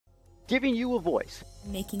giving you a voice,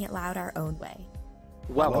 making it loud our own way.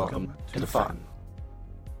 Welcome to the fun.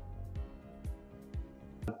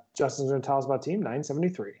 Justin's going to tell us about Team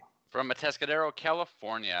 973. From Atascadero,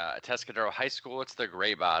 California, Atascadero High School, it's the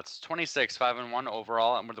Greybots. 26-5-1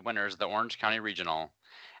 overall, and we're the winners of the Orange County Regional.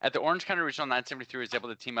 At the Orange County Regional, 973 was able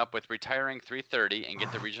to team up with retiring 330 and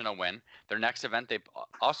get the regional win. Their next event, they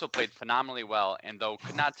also played phenomenally well, and though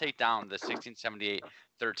could not take down the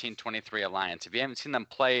 1678-1323 Alliance. If you haven't seen them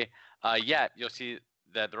play yet, you'll see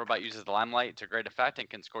that the robot uses the limelight to great effect and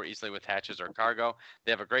can score easily with hatches or cargo.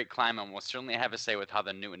 They have a great climb and will certainly have a say with how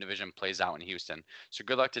the Newton division plays out in Houston. So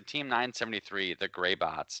good luck to Team 973, the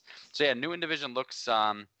Greybots. So yeah, Newton division looks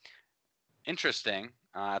interesting.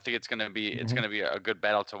 I think it's gonna be a good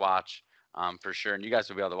battle to watch for sure, and you guys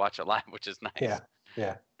will be able to watch it live, which is nice.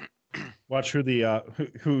 Yeah. Watch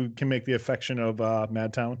who can make the affection of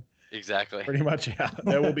Madtown. Exactly. Pretty much, yeah.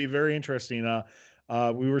 That will be very interesting.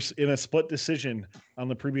 We were in a split decision on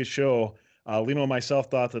the previous show. Lino and myself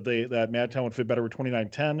thought that Madtown would fit better with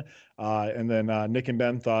 2910, and then Nick and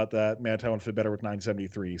Ben thought that Madtown would fit better with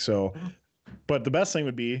 973. So, but the best thing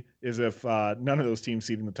would be is if none of those teams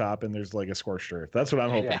seed in the top and there's like a scorched earth. That's what I'm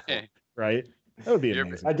hoping for, right? That would be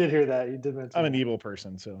amazing. I did hear that. You did mention. I'm an evil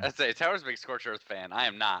person, so. I'd say Tower's a big Scorched Earth fan. I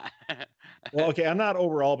am not. Well, okay, I'm not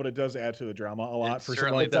overall, but it does add to the drama a lot. It for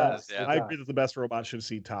certainly something like does. that. Yeah. I agree that the best robot should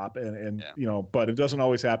see top, and but it doesn't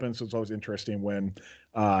always happen. So it's always interesting when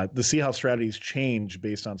to see how strategies change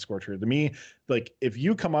based on Scorched Earth. To me, like if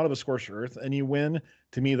you come out of a Scorched Earth and you win,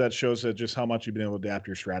 to me that shows that just how much you've been able to adapt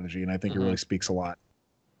your strategy, and I think it really speaks a lot.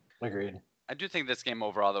 Agreed. I do think this game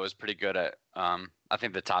overall though is pretty good at. I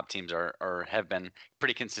think the top teams are have been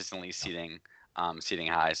pretty consistently seeding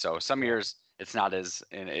high. So some years it's not as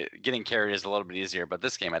getting carried is a little bit easier, but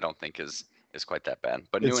this game I don't think is quite that bad.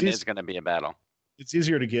 But Newton is going to be a battle. It's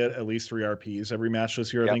easier to get at least 3 RPs every match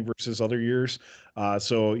this year, I think, versus other years.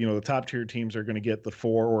 So the top tier teams are going to get the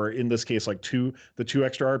 4, or in this case, like the 2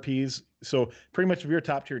 extra RPs. So pretty much if you're a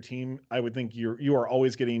top tier team, I would think you are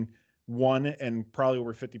always getting 1 and probably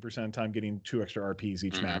over 50% of the time getting 2 extra RPs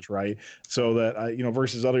each match, right? So that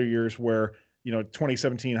versus other years where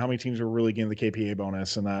 2017, how many teams were really getting the KPA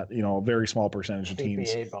bonus, and that a very small percentage of teams.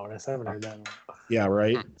 KPA bonus, I haven't heard that. Yeah,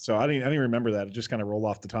 right. So I didn't remember that. It just kind of rolled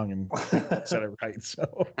off the tongue and said it right.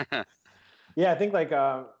 So yeah, I think like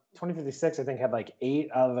 2056, I think had like 8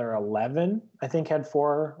 out of their 11. I think had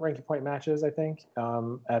 4 ranking point matches. I think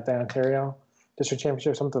at the Ontario District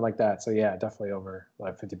Championship, something like that. So yeah, definitely over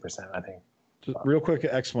like 50%, I think. Just real quick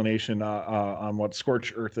explanation on what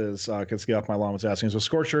Scorched Earth is, because Get Off My Lawn was asking. So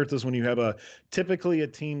Scorched Earth is when you have typically a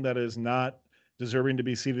team that is not deserving to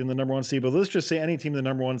be seeded in the number 1 seed, but let's just say any team in the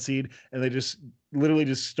number 1 seed, and they just literally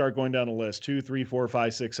just start going down the list, 2, 3, 4,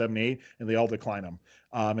 5, 6, 7, 8, and they all decline them.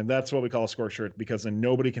 And that's what we call a Scorched Earth, because then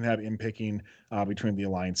nobody can have in-picking between the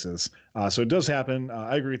alliances. So it does happen.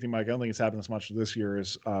 I agree with you, Mike. I don't think it's happened as much this year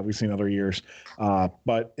as we've seen other years,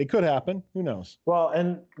 but it could happen. Who knows? Well,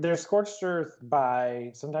 and they're Scorched Earth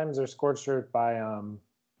sometimes they're Scorched Earth by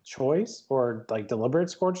choice, or like deliberate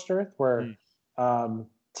Scorched Earth, where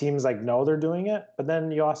teams like know they're doing it, but then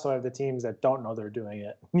you also have the teams that don't know they're doing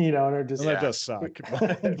it, and are just that does suck.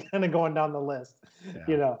 kind of going down the list,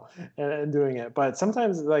 and doing it. But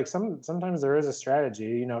sometimes sometimes there is a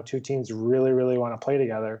strategy. 2 teams really, really want to play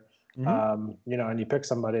together, and you pick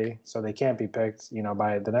somebody so they can't be picked,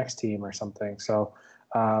 by the next team or something. So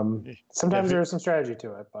sometimes there is some strategy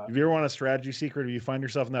to it. But if you ever want a strategy secret, if you find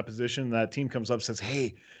yourself in that position, that team comes up and says,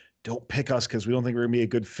 "Hey, don't pick us because we don't think we're gonna be a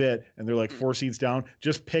good fit," and they're like 4 seeds down,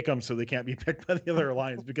 just pick them so they can't be picked by the other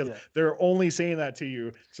alliance, because they're only saying that to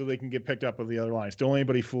you so they can get picked up with the other alliance. Don't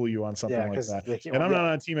anybody fool you on something like that. And I'm not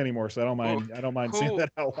on a team anymore, so I don't mind saying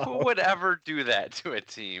that out loud. Who would ever do that to a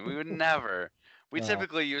team? We would never. We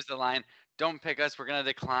typically use the line, "Don't pick us. We're gonna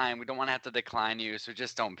decline. We don't want to have to decline you, so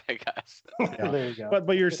just don't pick us." There you go.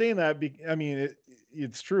 But you're saying that.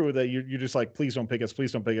 It's true that you're just like, please don't pick us,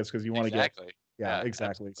 because you want to get. Yeah,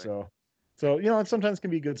 exactly. Absolutely. So it sometimes can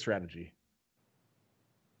be a good strategy.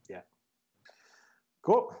 Yeah.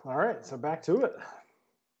 Cool. All right. So back to it.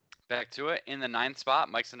 In the 9th spot,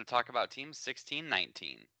 Mike's going to talk about Team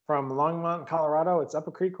 1619. From Longmont, Colorado, it's Upper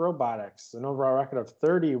Creek Robotics. An overall record of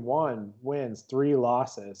 31 wins, 3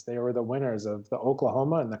 losses. They were the winners of the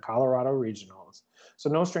Oklahoma and the Colorado Regionals. So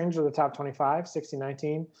no stranger to the top 25.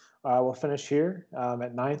 1619 will finish here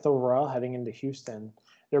at 9th overall, heading into Houston.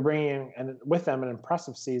 They're bringing with them an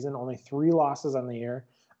impressive season, only 3 losses on the year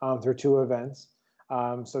through 2 events.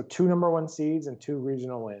 So 2 number 1 seeds and 2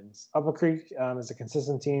 regional wins. Upper Creek is a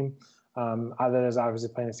consistent team That is obviously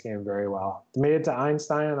playing this game very well. They made it to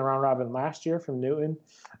Einstein in the round robin last year from Newton.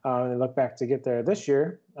 They look back to get there this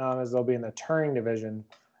year as they'll be in the Turing division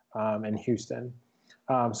in Houston.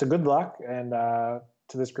 So good luck and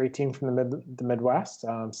to this great team from the Midwest,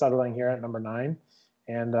 settling here at number 9,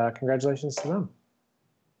 and congratulations to them.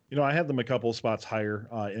 I had them a couple of spots higher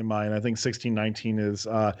in mine. I think 16-19 is,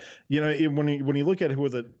 when you look at who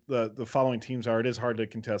the following teams are, it is hard to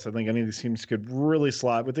contest. I think any of these teams could really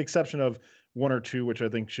slot, with the exception of one or two, which I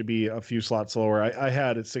think should be a few slots lower. I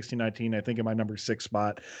had at 16-19, I think in my number 6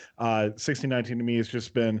 spot. 16-19 to me has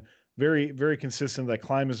just been very, very consistent. That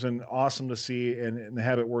climb has been awesome to see and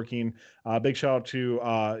have it working. Big shout out to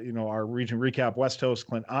our region recap West Coast,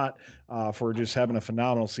 Clint Ott, for just having a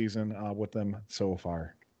phenomenal season with them so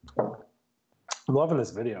far. I'm loving this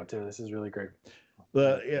video too. This is really great.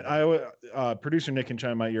 Producer Nick can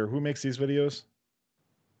chime my ear. Who makes these videos?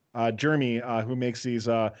 Jeremy, who makes these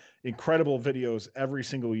incredible videos every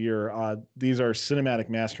single year. These are cinematic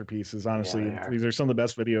masterpieces. Honestly, these are some of the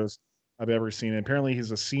best videos I've ever seen. And apparently, he's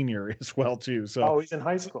a senior as well too. So, he's in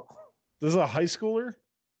high school. This is a high schooler.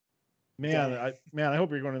 Man, I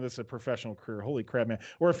hope you're going to this a professional career. Holy crap, man!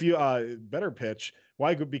 Or if you better pitch,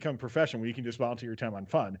 why become professional when you can just volunteer your time on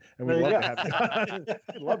fun? And we'd love to have you.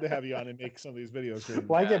 We'd love to have you on and make some of these videos.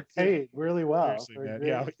 Why get paid really well? Man.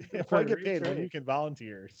 Yeah, why get paid when you can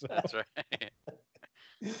volunteer? So. That's right.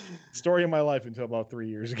 Story of my life until about 3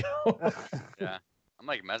 years ago. Yeah, I'm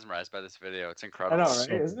like mesmerized by this video. It's incredible. I know,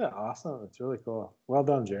 right? Isn't it awesome? It's really cool. Well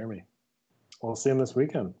done, Jeremy. We'll see him this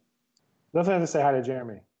weekend. Definitely have to say hi to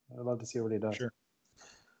Jeremy. I'd love to see what he does. Sure.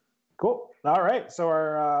 Cool. All right. So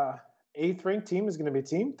our 8th ranked team is going to be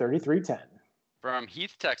team 3310. From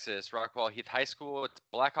Heath, Texas, Rockwall Heath High School, it's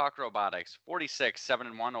Blackhawk Robotics,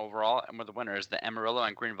 46-7-1 overall, and we're the winners, the Amarillo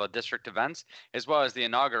and Greenville district events, as well as the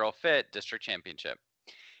inaugural FIT district championship.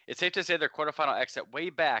 It's safe to say their quarterfinal exit way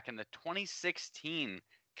back in the 2016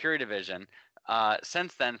 Curie division.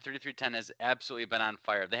 Since then, 3310 has absolutely been on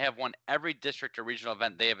fire. They have won every district or regional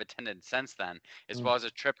event they have attended since then, as well as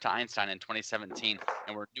a trip to Einstein in 2017,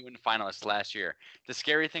 and were Newton finalists last year. The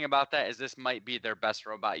scary thing about that is this might be their best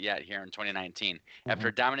robot yet here in 2019. After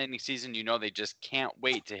a dominating season, they just can't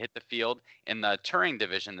wait to hit the field in the Turing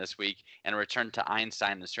division this week, and a return to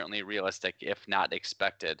Einstein is certainly realistic, if not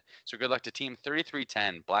expected. So good luck to Team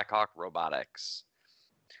 3310, Blackhawk Robotics.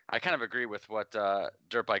 I kind of agree with what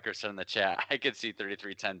Dirt Biker said in the chat. I could see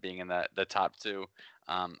 3310 being in the top 2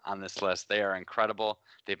 on this list. They are incredible.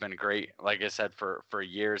 They've been great, like I said, for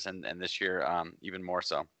years, and this year even more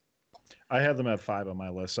so. I have them at 5 on my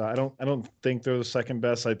list. So I don't think they're the second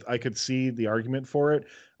best. I could see the argument for it.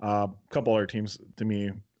 A couple other teams to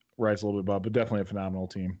me rise a little bit above, but definitely a phenomenal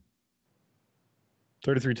team.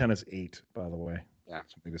 3310 is 8, by the way. Yeah.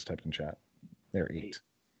 So we just typed in chat. They're 8.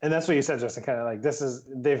 And that's what you said, Justin, kind of like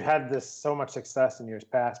they've had this so much success in years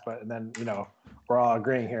past, but then, we're all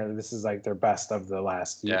agreeing here that this is like their best of the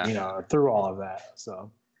last, through all of that. So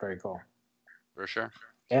very cool. For sure.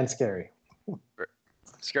 And scary.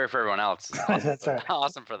 Scary for everyone else. That's right.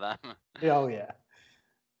 Awesome for them. Oh, yeah.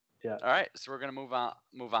 Yeah. All right. So we're going to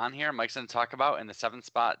move on here. Mike's going to talk about in the 7th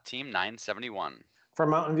spot, Team 971. From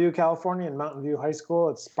Mountain View, California, and Mountain View High School,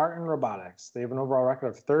 it's Spartan Robotics. They have an overall record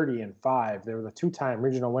of 30-5. They were the 2-time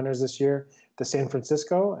regional winners this year to San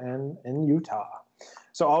Francisco and in Utah.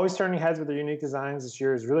 So always turning heads with their unique designs this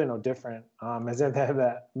year is really no different, as they have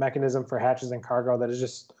that mechanism for hatches and cargo that is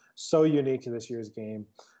just so unique to this year's game.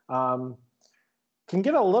 Can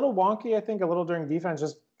get a little wonky, I think, a little during defense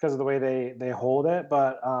just because of the way they hold it,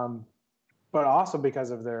 but also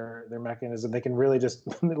because of their mechanism. They can really just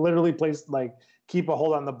literally keep a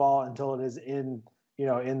hold on the ball until it is in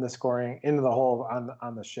the scoring, into the hole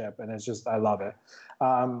on the ship. And it's just, I love it.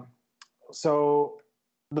 So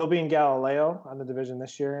they'll be in Galileo on the division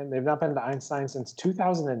this year, and they've not been to Einstein since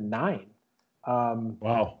 2009.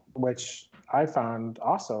 Wow. Which I found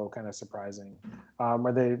also kind of surprising,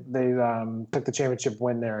 where they took the championship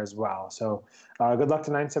win there as well. So good luck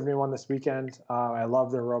to 971 this weekend. I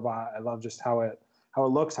love their robot. I love just how it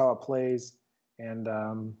looks, how it plays, and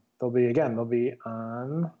they'll be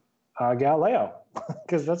on Galileo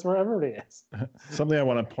because that's where everybody is. Something I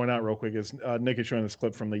want to point out real quick is Nick is showing this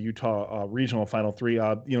clip from the Utah regional final 3.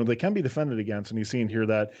 They can be defended against, and you've seen here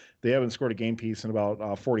that they haven't scored a game piece in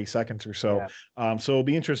about 40 seconds or so. Yeah. So it'll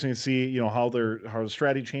be interesting to see how the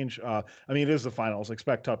strategy change. It is the finals.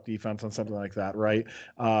 Expect tough defense on something like that, right?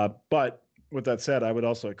 But with that said, I would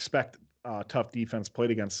also expect tough defense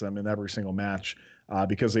played against them in every single match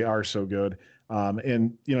because they are so good.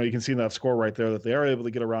 And, you can see in that score right there that they are able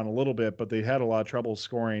to get around a little bit, but they had a lot of trouble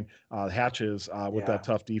scoring hatches with that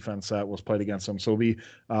tough defense that was played against them. So it'll be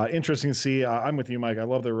interesting to see. I'm with you, Mike. I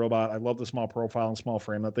love their robot. I love the small profile and small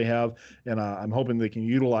frame that they have. And I'm hoping they can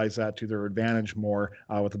utilize that to their advantage more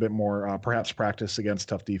with a bit more perhaps practice against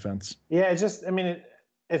tough defense. Yeah, it's just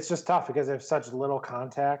tough because they have such little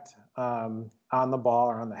contact on the ball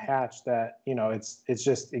or on the hatch that,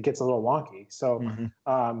 it gets a little wonky. So,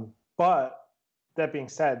 but that being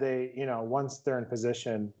said, they, once they're in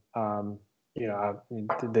position,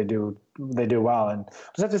 they do well, and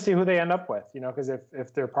just have to see who they end up with, because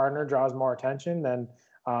if their partner draws more attention, then,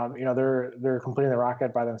 they're completing the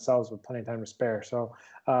rocket by themselves with plenty of time to spare. So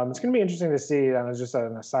it's going to be interesting to see, and just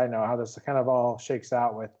on a side note, how this kind of all shakes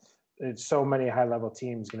out with so many high level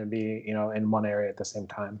teams going to be, in one area at the same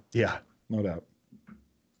time. Yeah, no doubt.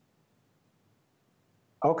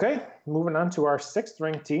 Okay, moving on to our 6th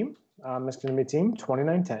ranked team. It's going to be team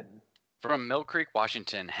 2910. From Mill Creek,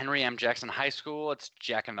 Washington, Henry M. Jackson High School, it's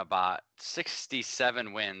Jack in the Bot.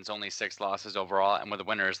 67 wins, only 6 losses overall, and with the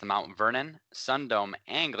winners, the Mount Vernon, Sundome,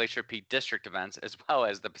 and Glacier Peak District events, as well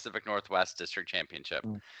as the Pacific Northwest District Championship.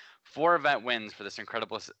 4 event wins for this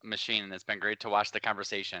incredible machine, and it's been great to watch the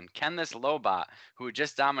conversation. Can this Lobot, who have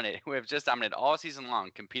just dominated all season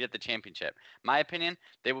long, compete at the championship? My opinion,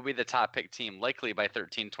 they will be the top pick team, likely by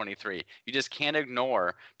 13-23. You just can't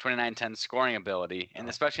ignore 29-10's scoring ability, and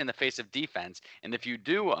especially in the face of defense. And if you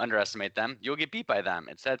do underestimate them, you'll get beat by them.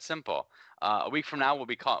 It's that simple. A week from now,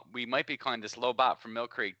 we might be calling this Lobot from Mill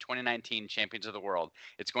Creek 2019 Champions of the World.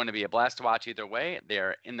 It's going to be a blast to watch either way.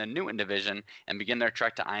 They're in the Newton division and begin their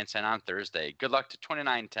trek to Einstein on Thursday. Good luck to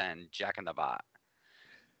 2910, Jack in the Bot.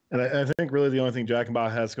 And I think really the only thing Jack and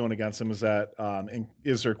Bot has going against them is that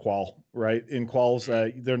is their qual, right? In quals,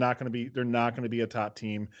 they're not going to be a top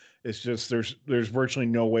team. It's just there's virtually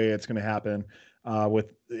no way it's going to happen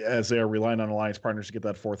as they are relying on alliance partners to get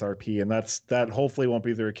that 4th RP, and that hopefully won't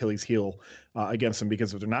be their Achilles heel against them,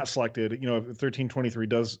 because if they're not selected, if 1323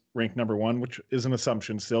 does rank number 1, which is an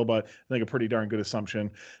assumption still, but I think a pretty darn good assumption,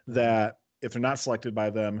 that if they're not selected by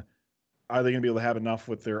them, are they going to be able to have enough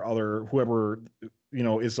with their other whoever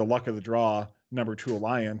is the luck of the draw number 2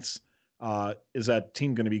 alliance? Is that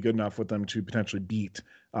team going to be good enough with them to potentially beat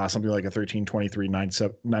something like a 1323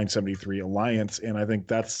 973 alliance? And I think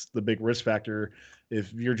that's the big risk factor.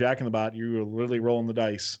 If you're Jack in the Bot, you're literally rolling the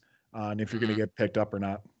dice on if you're going to get picked up or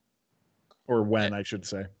not, or when, I should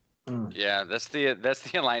say. Yeah, that's the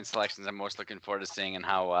alliance selections I'm most looking forward to seeing, and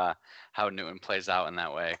how Newton plays out in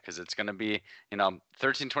that way, because it's going to be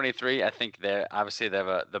 13-23. I think they have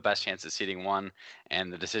the best chance of seeding 1,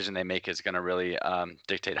 and the decision they make is going to really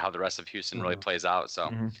dictate how the rest of Houston really plays out. So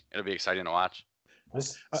it'll be exciting to watch.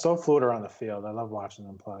 It's so fluid around the field. I love watching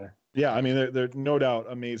them play. Yeah, I mean they're no doubt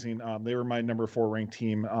amazing. They were my number 4 ranked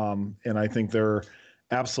team, and I think they're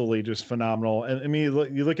absolutely just phenomenal. And I mean,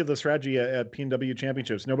 you look at the strategy at PNW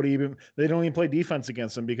championships. They don't even play defense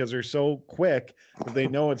against them because they're so quick that they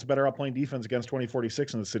know it's better off playing defense against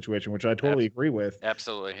 2046 in this situation, which I totally agree with.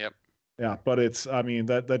 Absolutely. Yep. Yeah. But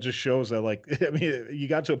that just shows that you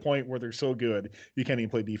got to a point where they're so good, you can't even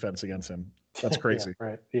play defense against them. That's crazy. Yeah,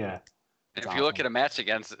 right. Yeah. If you look at a match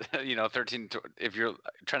against, 13, if you're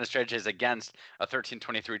trying to strategize against a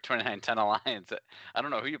 13-23, 29-10 alliance, I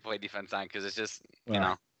don't know who you play defense on, because it's just,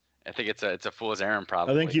 I think it's a fool's errand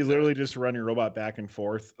probably. I think you literally just run your robot back and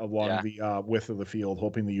forth along the width of the field,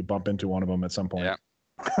 hoping that you bump into one of them at some point. Yeah.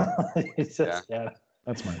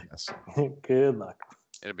 That's my guess. Good luck.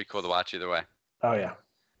 It'll be cool to watch either way. Oh, yeah.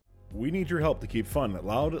 We need your help to keep fun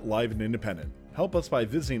loud, live, and independent. Help us by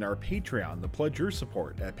visiting our Patreon to pledge your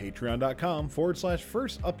support at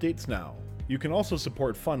patreon.com/firstupdatesnow. You can also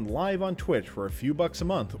support Fun live on Twitch for a few bucks a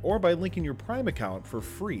month, or by linking your Prime account for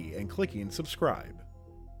free and clicking subscribe.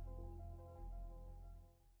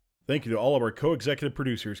 Thank you to all of our co-executive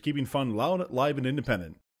producers keeping Fun loud, live, and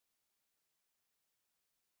independent.